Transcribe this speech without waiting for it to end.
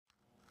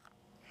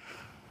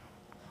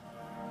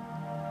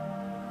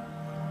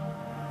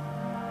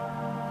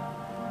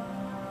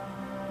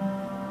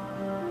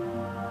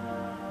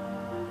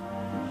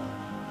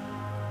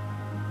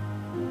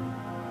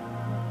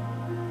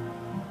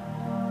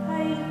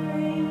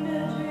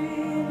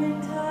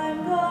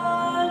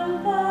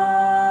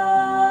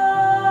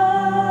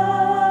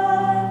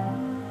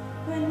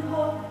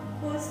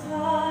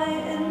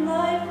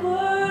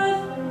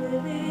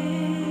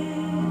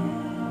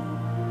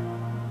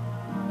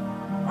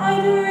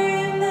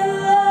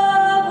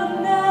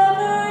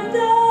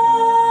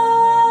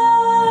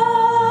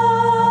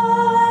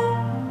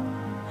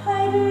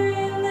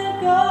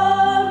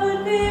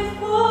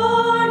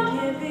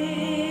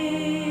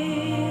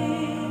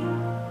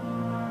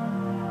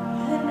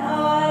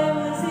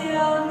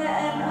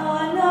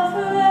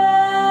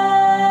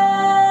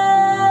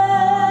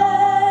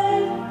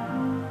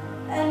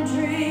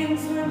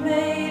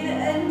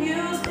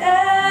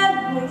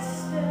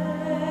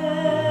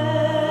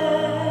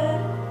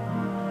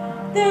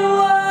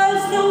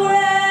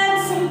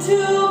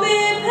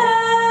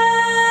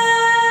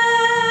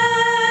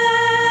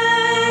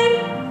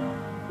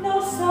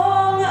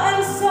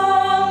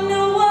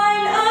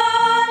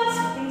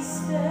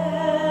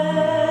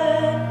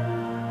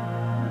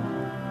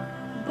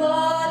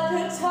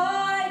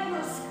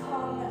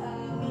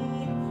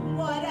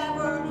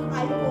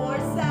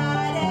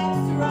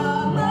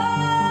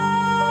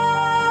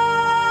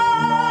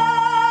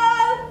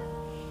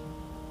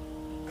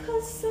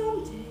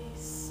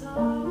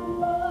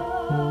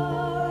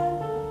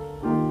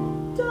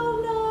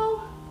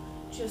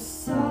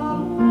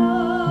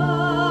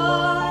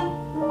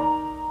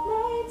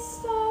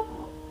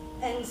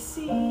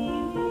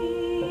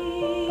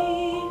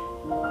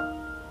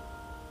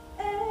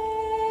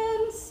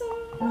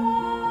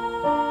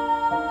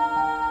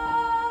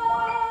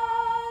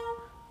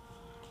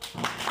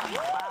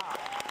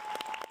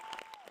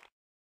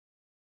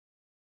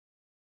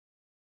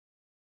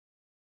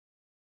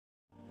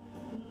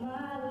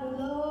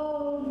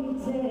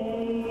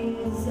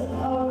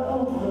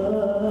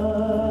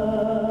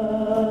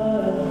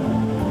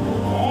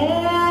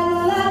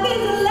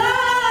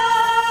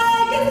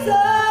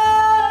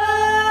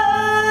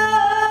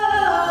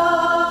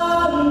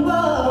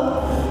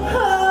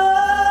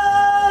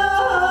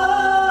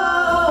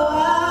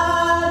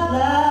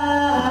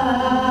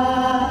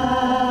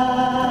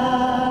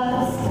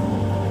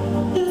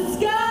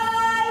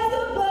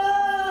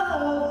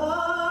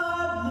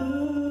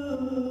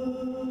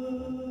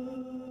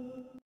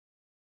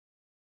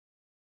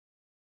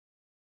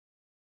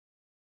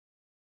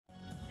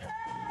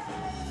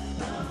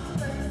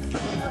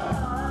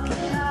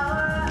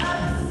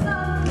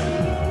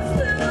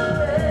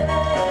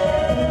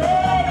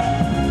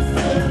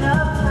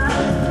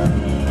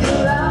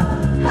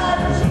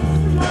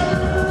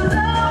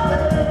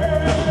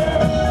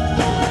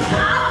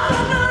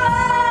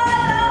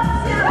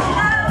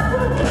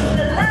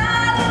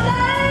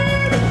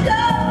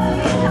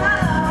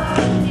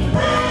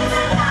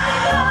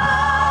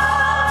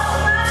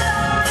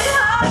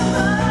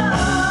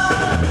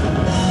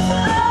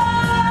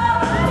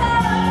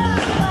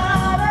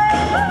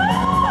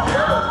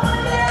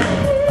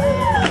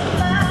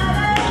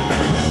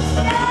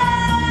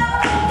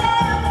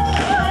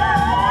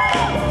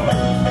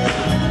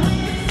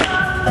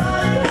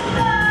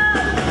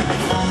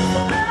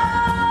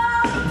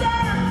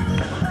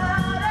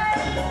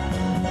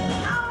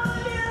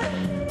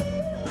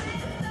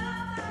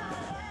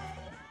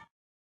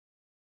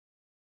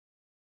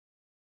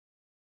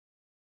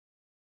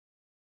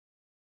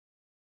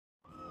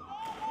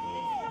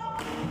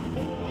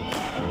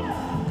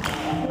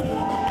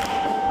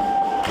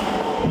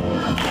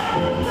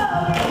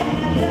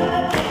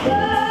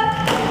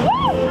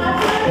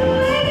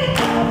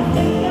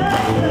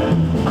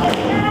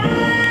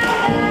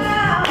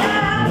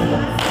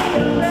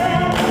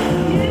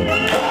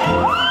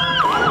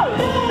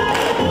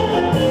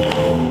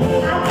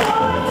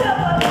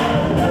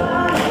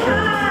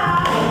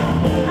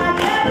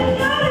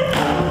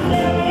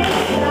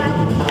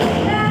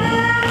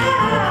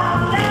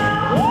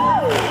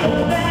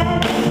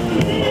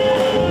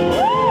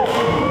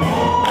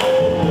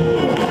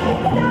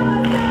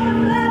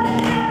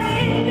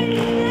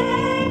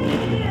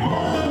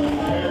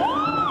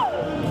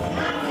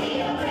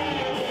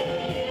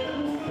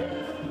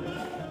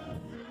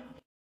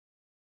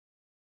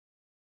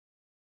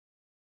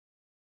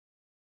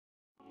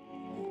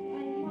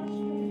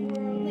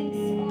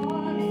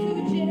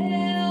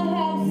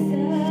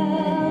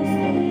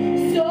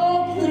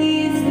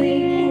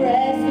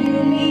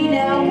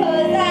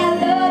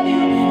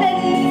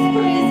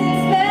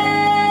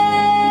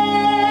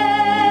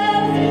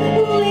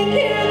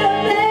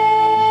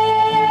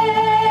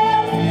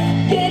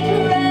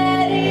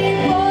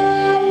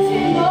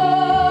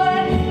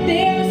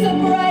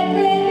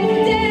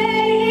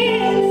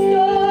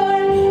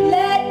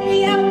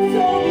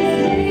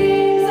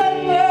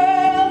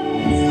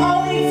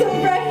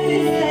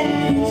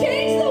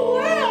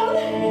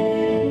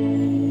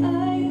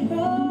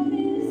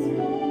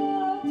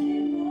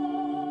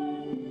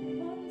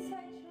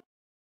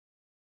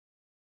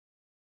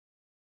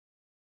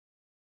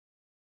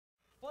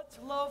What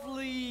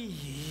lovely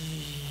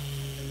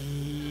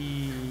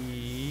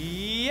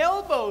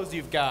elbows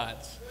you've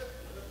got.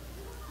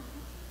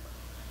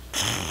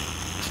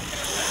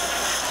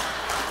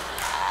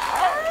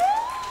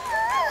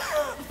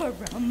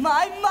 From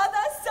my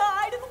mother's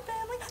side of the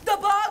family, the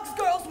Boggs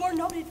girls were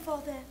noted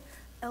for their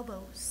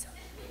elbows.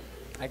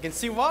 I can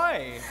see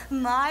why.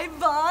 My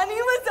Bonnie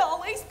was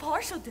always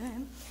partial to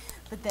him.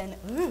 But then,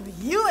 ooh,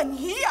 you and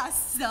he are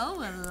so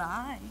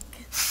alike.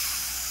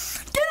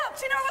 Get up!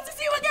 She never wants to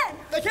see you again!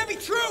 That can't be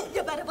true!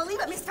 You better believe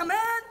it, Mr. Man!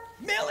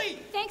 Millie!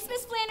 Thanks,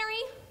 Miss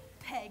Flannery.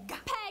 Peg.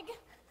 Peg.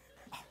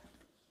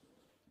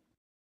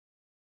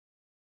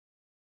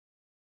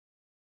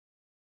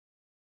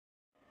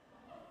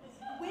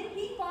 When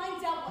he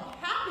finds out what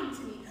happened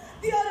to me,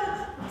 the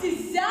utter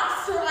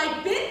disaster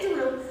I've been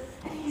through,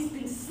 and he's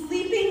been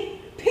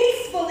sleeping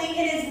peacefully in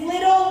his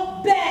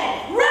little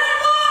bed.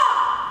 Grandma!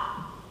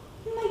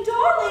 My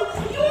darling,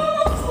 you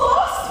almost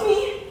lost me.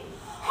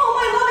 Oh,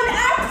 my love, an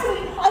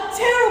accident, a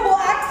terrible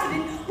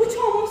accident, which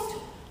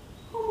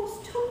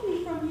almost took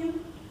me from you.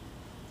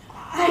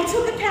 I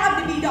took a cab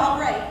to B-Dog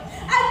Ray.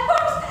 At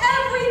first,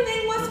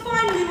 everything was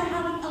fine. We were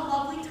having a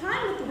lovely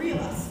time, with the three of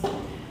us.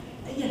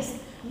 Yes,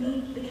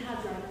 me, the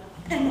cab driver,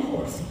 and the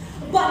horse.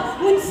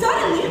 But when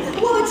suddenly, the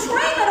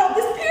train let off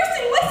this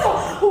piercing whistle.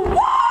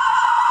 Whoa!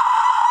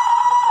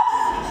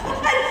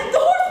 And the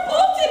horse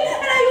bolted,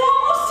 and the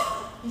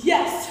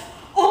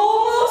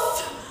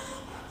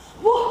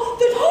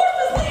horse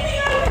was leaping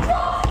out of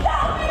control,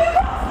 galloping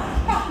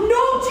across.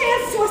 No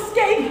chance to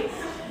escape.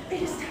 It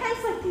is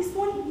times like these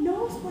one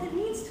knows what it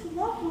means to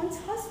love one's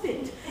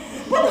husband.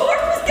 But the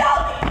horse was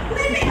galloping,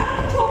 leaping out of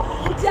control,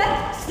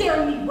 death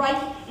staring me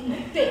right in the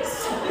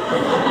face.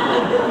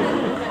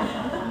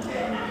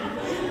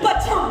 But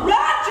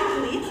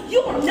tragically, you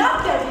were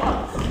not there to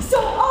help. So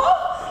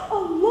all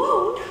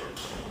alone,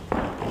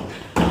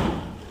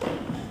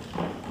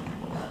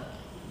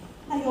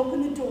 I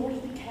opened the door to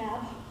the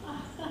cab,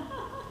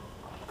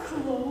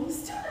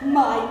 closed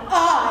my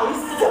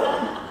eyes,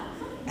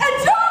 and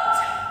jumped!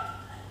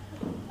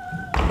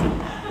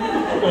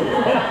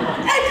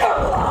 And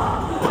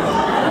kerplunk!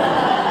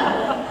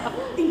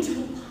 Into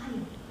a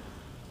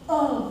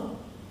pile of.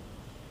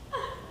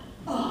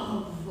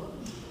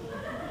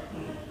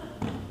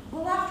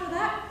 Well, after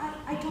that,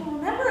 I don't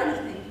remember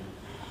anything.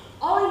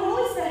 All I know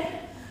is that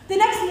the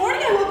next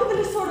morning I woke up in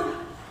a sort of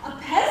a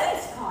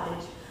peasant's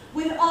cottage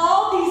with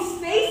all these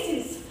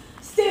faces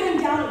staring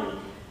down at me,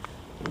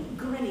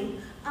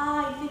 grinning.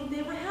 I think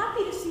they were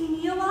happy to see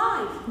me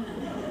alive.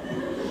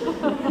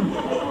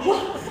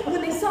 Well,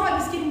 when they saw I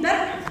was getting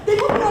better, they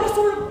put me on a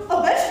sort of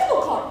a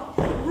vegetable cart,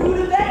 rude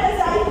event as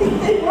I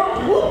think they were,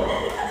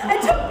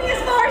 and took me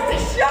as far as the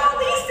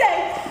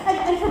Champs-Élysées.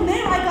 And from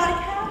there I got a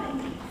cab,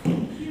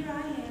 and here I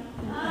am.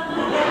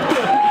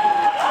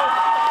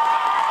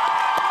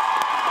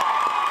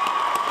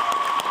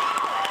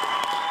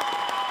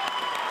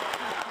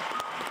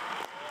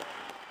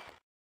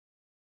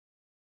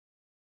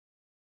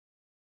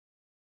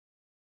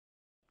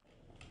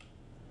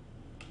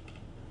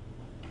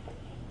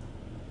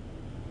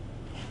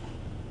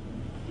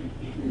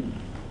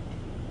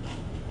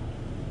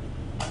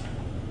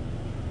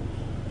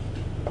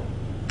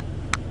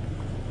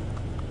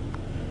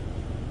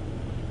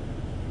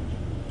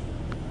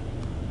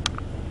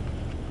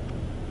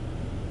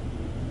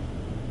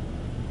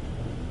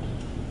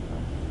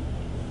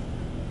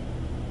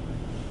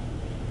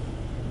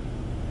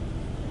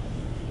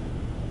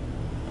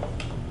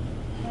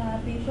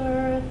 Happy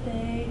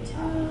birthday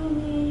to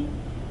me,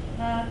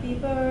 happy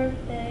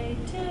birthday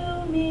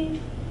to me,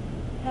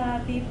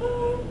 happy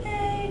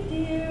birthday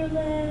dear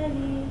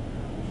Lenny,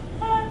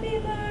 happy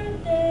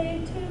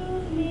birthday to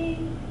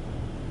me.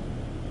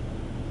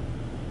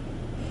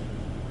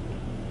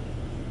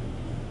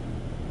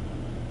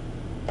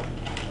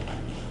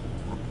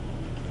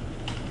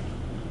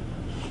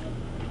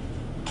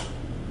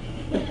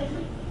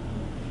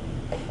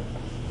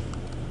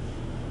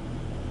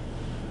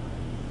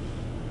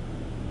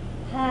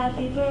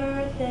 Happy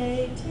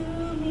birthday to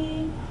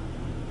me,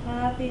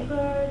 happy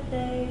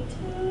birthday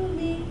to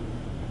me,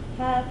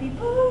 happy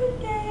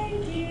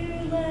birthday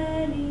dear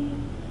Lenny,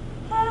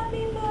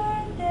 happy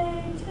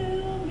birthday to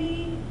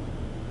me.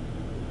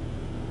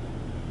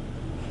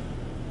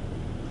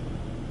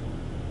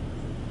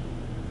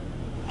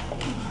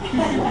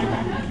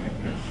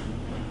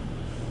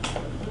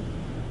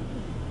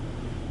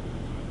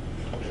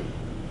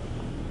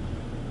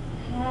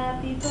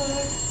 Happy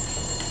birthday.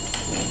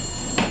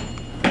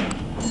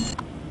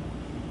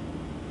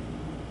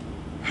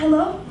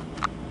 Hello?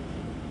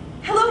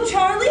 Hello,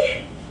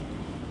 Charlie?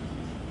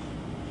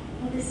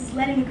 Well, this is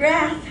Lenny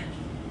McGrath.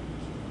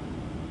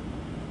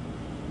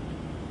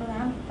 Well,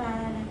 I'm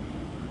fine.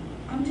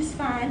 I'm just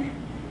fine.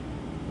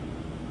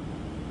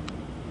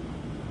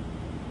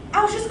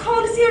 I was just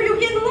calling to see how you were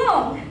getting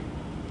along.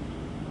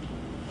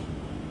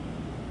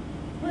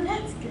 Well,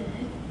 that's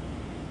good.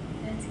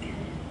 That's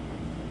good.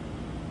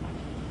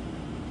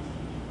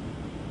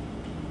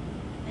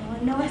 Now,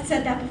 I know I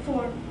said that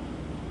before.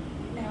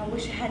 Now, I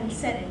wish I hadn't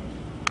said it.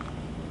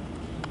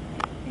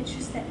 It's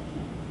just that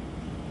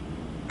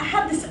I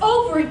have this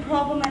ovary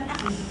problem. I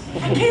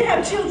can't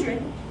have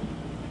children.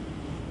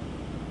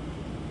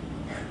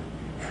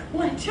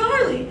 Why,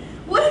 Charlie,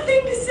 what a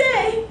thing to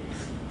say.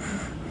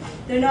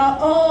 They're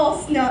not all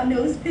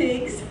snot-nosed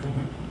pigs.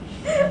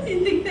 You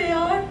think they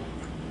are?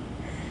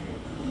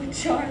 Oh,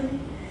 Charlie,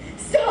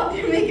 stop,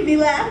 you're making me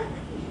laugh.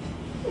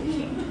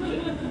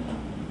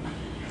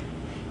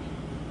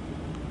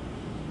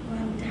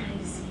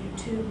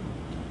 soon.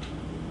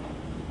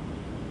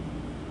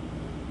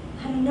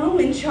 I don't know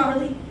when,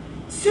 Charlie.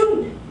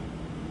 Soon.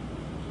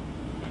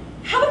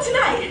 How about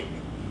tonight?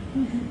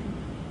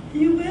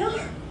 You will?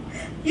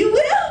 You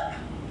will?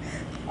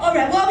 All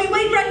right, well, I'll be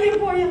waiting right here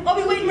for you. I'll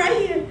be waiting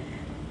right here.